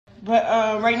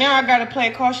But right now I gotta play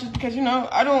it cautious because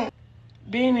I don't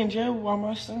being in jail while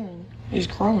my son is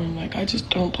growing. Like I just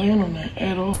don't plan on that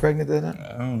at all. Pregnant that night?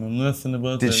 I don't know nothing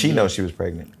about that. Did she girl. know she was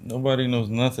pregnant? Nobody knows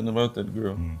nothing about that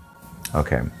girl.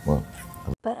 Okay, well.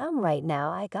 But right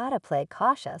now I gotta play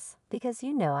cautious because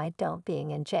I don't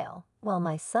being in jail. While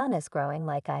my son is growing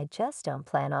like I just don't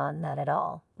plan on that at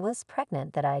all. Was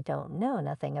pregnant that I don't know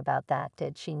nothing about that.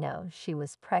 Did she know she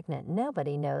was pregnant?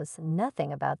 Nobody knows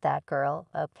nothing about that girl.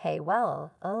 Okay,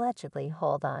 well, allegedly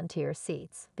hold on to your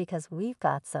seats because we've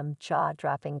got some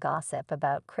jaw-dropping gossip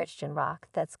about Christian Rock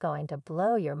that's going to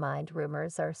blow your mind.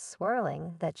 Rumors are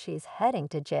swirling that she's heading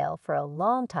to jail for a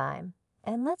long time.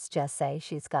 And let's just say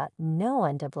she's got no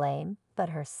one to blame but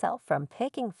herself, from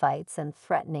picking fights and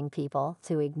threatening people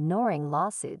to ignoring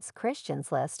lawsuits.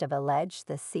 Christian's list of alleged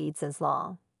seeds is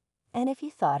long. And if you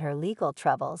thought her legal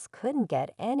troubles couldn't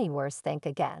get any worse, think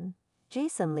again.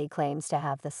 Jason Lee claims to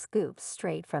have the scoop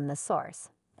straight from the source,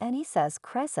 and he says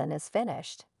Chrisean is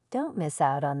finished. Don't miss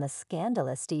out on the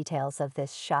scandalous details of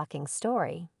this shocking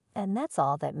story. And that's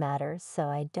all that matters, so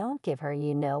I don't give her,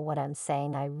 you know what I'm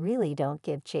saying. I really don't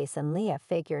give Jason Lee, a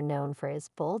figure known for his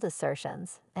bold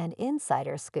assertions and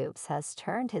insider scoops, has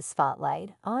turned his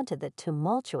spotlight onto the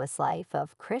tumultuous life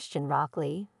of Christian Rock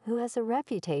Lee, who has a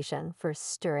reputation for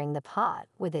stirring the pot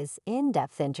with his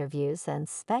in-depth interviews and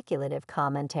speculative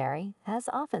commentary, has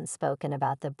often spoken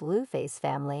about the Blueface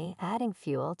family, adding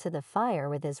fuel to the fire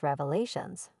with his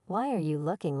revelations. Why are you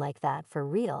looking like that for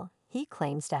real? He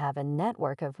claims to have a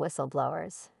network of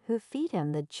whistleblowers who feed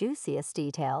him the juiciest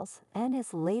details, and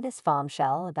his latest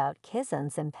bombshell about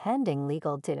Chrisean's impending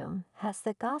legal doom has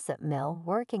the gossip mill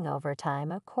working overtime.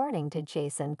 According to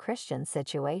Jason, Christian's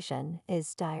situation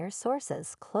is dire.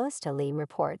 Sources close to Lee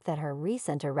report that her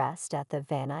recent arrest at the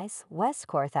Van Nuys West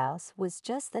Courthouse was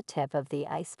just the tip of the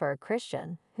iceberg.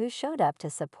 Christian, who showed up to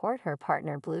support her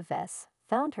partner Blueface,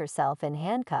 found herself in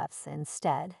handcuffs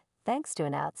instead, thanks to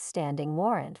an outstanding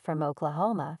warrant from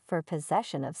Oklahoma for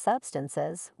possession of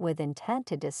substances with intent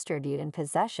to distribute in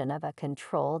possession of a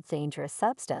controlled dangerous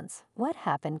substance. What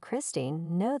happened,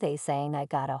 Christine? No, they saying I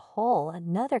got a whole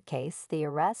another case. The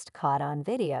arrest caught on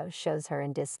video shows her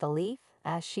in disbelief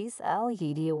as she's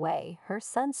leading away, her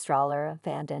son's stroller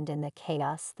abandoned in the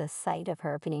chaos, the sight of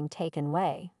her being taken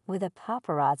away, with a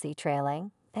paparazzi trailing,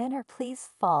 and her pleas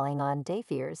falling on deaf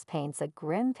ears, paints a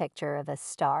grim picture of a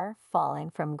star falling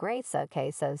from grace. Okay,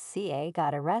 so CA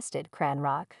got arrested. Chrisean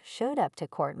Rock showed up to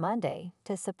court Monday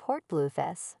to support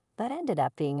Blueface, but ended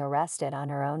up being arrested on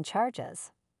her own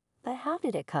charges. But how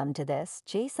did it come to this?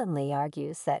 Jason Lee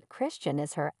argues that Christian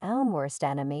is her own worst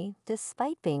enemy.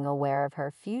 Despite being aware of her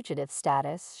fugitive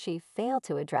status, she failed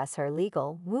to address her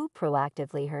legal woe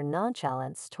proactively. Her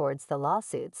nonchalance towards the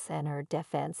lawsuits and her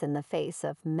defense in the face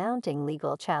of mounting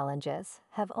legal challenges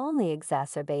have only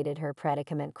exacerbated her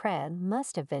predicament. Chrisean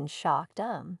must have been shocked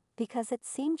dumb, because it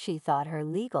seemed she thought her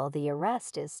the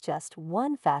arrest is just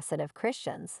one facet of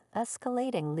Christian's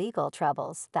escalating legal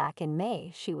troubles. Back in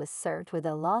May, she was served with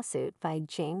a lawsuit by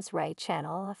James Wright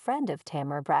Channel, a friend of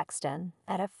Tamara Braxton,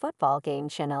 at a football game.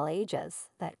 Channel alleges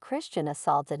that Christian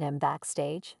assaulted him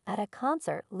backstage at a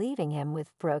concert, leaving him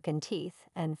with broken teeth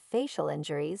and facial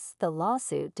injuries. The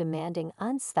lawsuit, demanding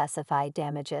unspecified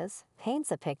damages,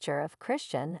 paints a picture of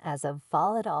Christian as a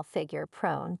volatile figure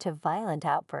prone to violent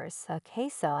outbursts. Okay,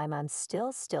 so I'm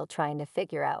still trying to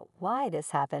figure out why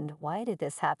this happened. Why did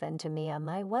this happen to me?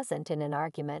 I wasn't in an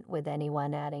argument with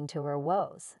anyone, adding to her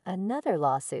woes. Another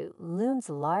lawsuit looms.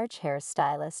 Large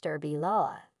hairstylist Irby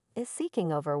Lala is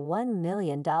seeking over $1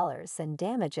 million in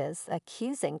damages,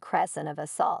 accusing Chrisean of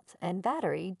assault and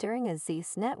battery during a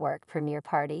Zeus Network premiere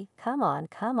party. Come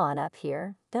on up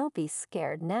here. Don't be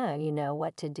scared now, you know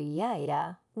what to do.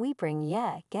 Yeah. We bring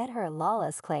get her.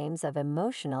 Lawless claims of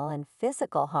emotional and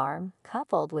physical harm,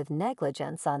 coupled with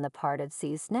negligence on the part of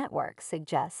Zeus Network,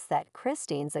 suggests that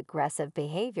Christine's aggressive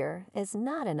behavior is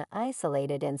not an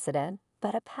isolated incident,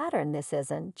 but a pattern. This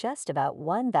isn't just about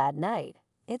one bad night.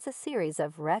 It's a series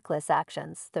of reckless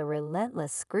actions. The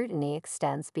relentless scrutiny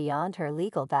extends beyond her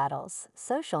legal battles.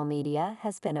 Social media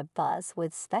has been abuzz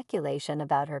with speculation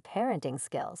about her parenting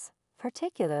skills,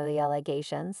 particularly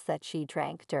allegations that she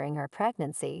drank during her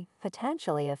pregnancy,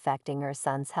 potentially affecting her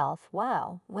son's health.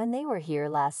 Wow, when they were here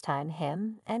last time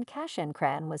him and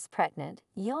Chrisean was pregnant,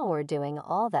 y'all were doing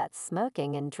all that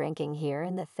smoking and drinking here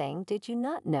in the thing. Did you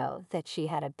not know that she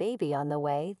had a baby on the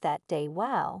way that day?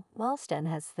 Wow. Walston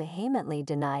has vehemently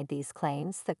denied these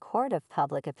claims. The court of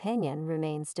public opinion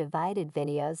remains divided.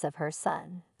 Videos of her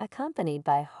son, accompanied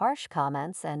by harsh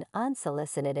comments and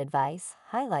unsolicited advice,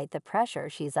 highlight the pressure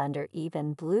she's under.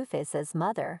 even Blueface's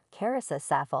mother, Carissa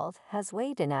Saffold, has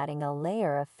weighed in, adding a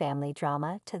layer of family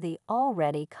drama to the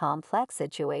already complex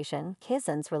situation.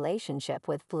 Chrisean's relationship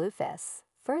with Blueface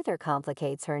further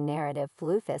complicates her narrative.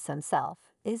 Blueface himself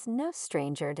is no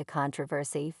stranger to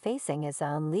controversy, facing his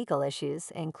own legal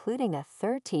issues, including a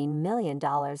 $13 million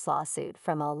lawsuit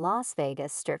from a Las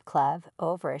Vegas strip club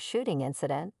over a shooting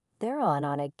incident. Their on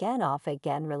again off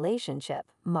again relationship,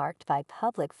 marked by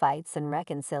public fights and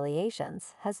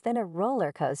reconciliations, has been a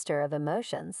roller coaster of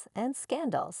emotions and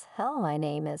scandals. Hell, my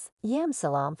name is Yam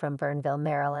Salam from Burnville,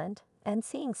 Maryland, and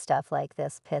seeing stuff like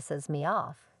this pisses me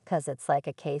off, 'cause it's like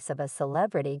a case of a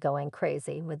celebrity going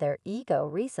crazy with their ego.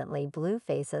 Recently,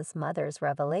 Blueface's mother's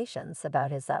revelations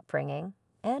about his upbringing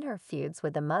and her feuds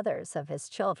with the mothers of his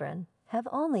children have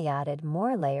only added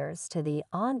more layers to the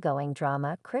ongoing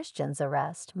drama. Chrisean's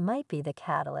arrest might be the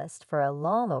catalyst for a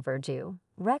long overdue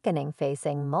reckoning,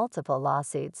 facing multiple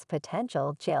lawsuits,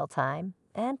 potential jail time,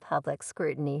 and public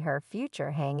scrutiny. Her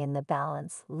future hang in the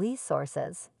balance. Lee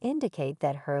sources indicate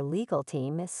that her legal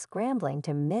team is scrambling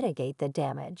to mitigate the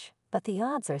damage, but the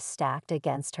odds are stacked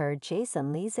against her.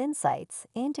 Jason Lee's insights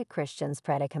into Chrisean's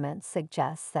predicament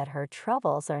suggests that her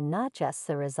troubles are not just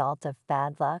the result of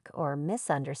bad luck or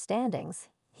misunderstandings.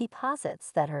 He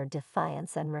posits that her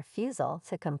defiance and refusal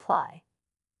to comply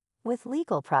with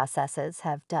legal processes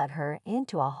have dug her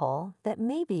into a hole that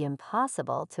may be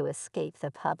impossible to escape.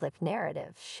 The public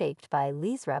narrative shaped by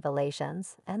Lee's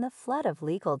revelations and the flood of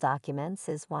legal documents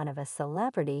is one of a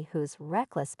celebrity whose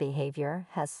reckless behavior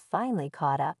has finally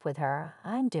caught up with her.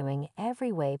 I'm doing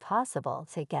every way possible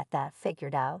to get that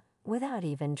figured out without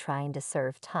even trying to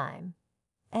serve time,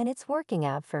 and it's working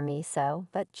out for me.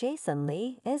 But Jason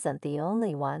Lee isn't the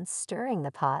only one stirring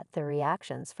the pot. The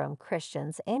reactions from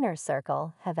Chrisean's inner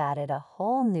circle have added a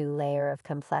whole new layer of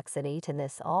complexity to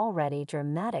this already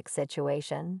dramatic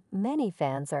situation. Many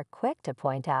fans are quick to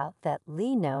point out that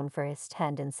Lee, known for his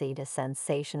tendency to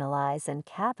sensationalize and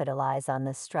capitalize on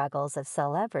the struggles of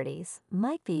celebrities,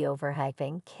 might be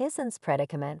overhyping Chrisean's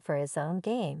predicament for his own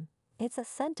game. It's a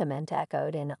sentiment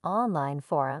echoed in online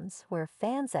forums where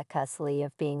fans accuse Lee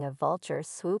of being a vulture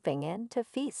swooping in to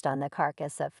feast on the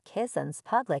carcass of Chrisean's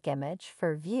public image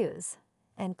for views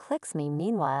and clicks.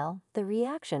 Meanwhile, the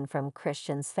reaction from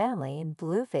Chrisean's family in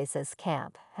Blueface's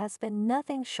camp has been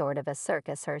nothing short of a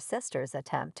circus. Her sister's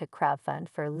attempt to crowdfund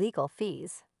for legal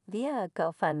fees via a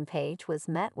GoFundMe page was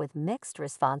met with mixed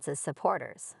responses.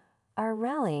 Supporters are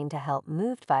rallying to help,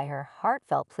 moved by her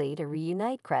heartfelt plea to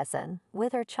reunite Chrisean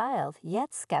with her child,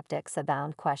 yet skeptics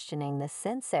abound, questioning the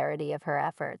sincerity of her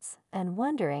efforts and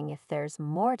wondering if there's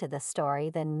more to the story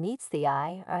than meets the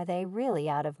eye. Are they really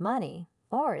out of money?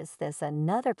 Or is this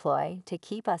another ploy to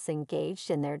keep us engaged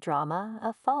in their drama?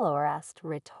 A follower asked,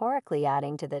 rhetorically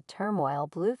adding to the turmoil.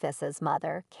 Blueface's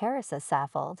mother, Carissa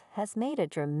Saffold, has made a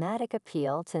dramatic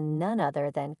appeal to none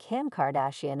other than Kim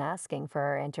Kardashian, asking for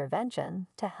her intervention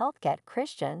to help get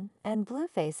Chrisean and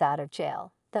Blueface out of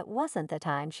jail. That wasn't the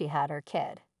time she had her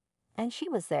kid, and she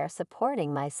was there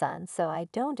supporting my son, so I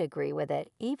don't agree with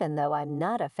it, even though I'm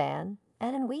not a fan.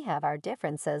 And we have our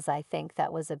differences. I think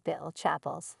that was a Bill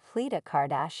Chappell's. Fleda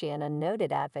Kardashian, a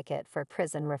noted advocate for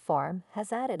prison reform,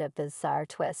 has added a bizarre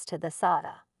twist to the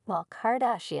saga. While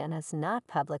Kardashian has not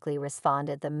publicly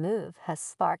responded, the move has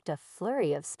sparked a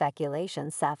flurry of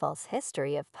speculation. Saffold's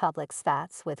history of public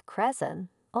spats with Chrisean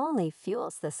only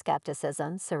fuels the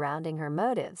skepticism surrounding her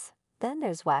motives. Then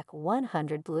there's Wack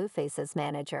 100, Blueface's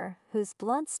manager, whose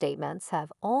blunt statements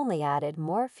have only added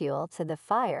more fuel to the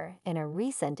fire. In a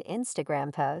recent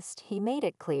Instagram post, he made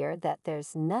it clear that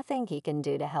there's nothing he can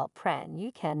do to help Pren.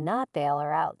 You cannot bail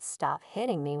her out. Stop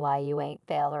hitting me. Why you ain't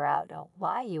bail her out?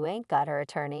 Why you ain't got her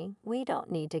attorney? We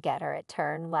don't need to get her a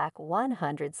turn. Wack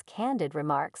 100's candid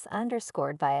remarks,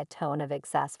 underscored by a tone of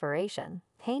exasperation,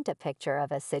 paint a picture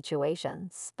of a situation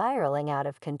spiraling out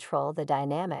of control. The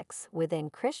dynamics within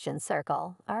Chrisean's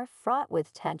circle are fraught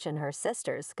with tension. Her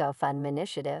sister's GoFundMe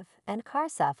initiative and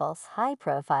Saffold's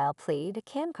high-profile plea to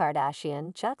Kim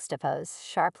Kardashian juxtapose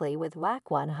sharply with Wack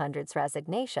 100's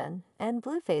resignation and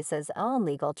Blueface's own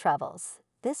legal troubles.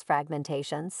 This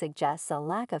fragmentation suggests a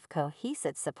lack of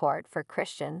cohesive support for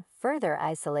Chrisean, further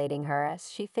isolating her as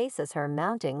she faces her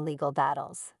mounting legal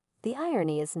battles. The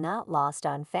irony is not lost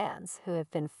on fans who have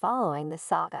been following the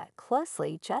saga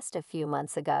closely. Just a few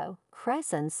months ago,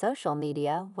 Chrisean's social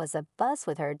media was abuzz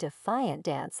with her defiant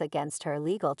dance against her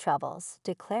legal troubles,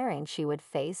 declaring she would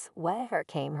face whatever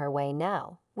came her way.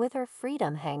 Now, with her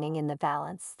freedom hanging in the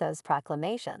balance, those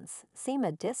proclamations seem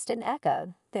a distant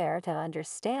echo. There to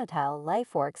understand how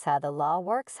life works, how the law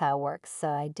works, how it works, so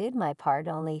I did my part.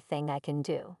 Only thing I can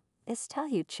do is tell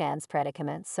you Chan's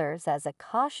predicament serves as a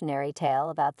cautionary tale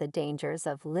about the dangers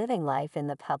of living life in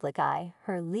the public eye,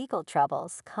 her legal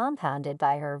troubles compounded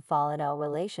by her volatile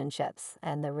relationships,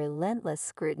 and the relentless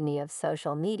scrutiny of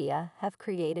social media have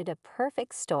created a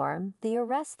perfect storm. The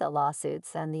arrest, the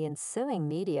lawsuits, and the ensuing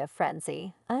media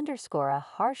frenzy underscore a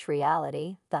harsh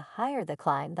reality: the higher the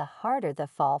climb, the harder the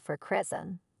fall for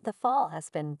Chrisean. The fall has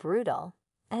been brutal,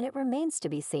 and it remains to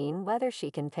be seen whether she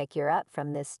can pick you up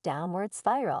from this downward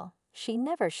spiral. She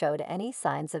never showed any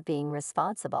signs of being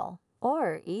responsible,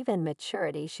 or even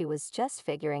maturity. She was just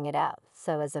figuring it out.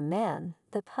 So as a man,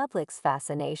 the public's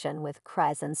fascination with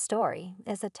Chrisean's story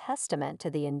is a testament to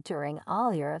the enduring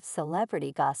allure of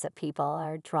celebrity gossip. People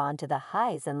are drawn to the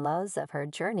highs and lows of her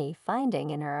journey,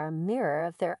 finding in her a mirror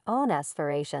of their own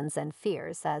aspirations and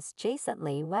fears as Jason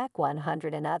Lee, Wack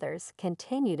 100 and others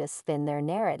continue to spin their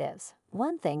narratives.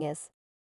 One thing is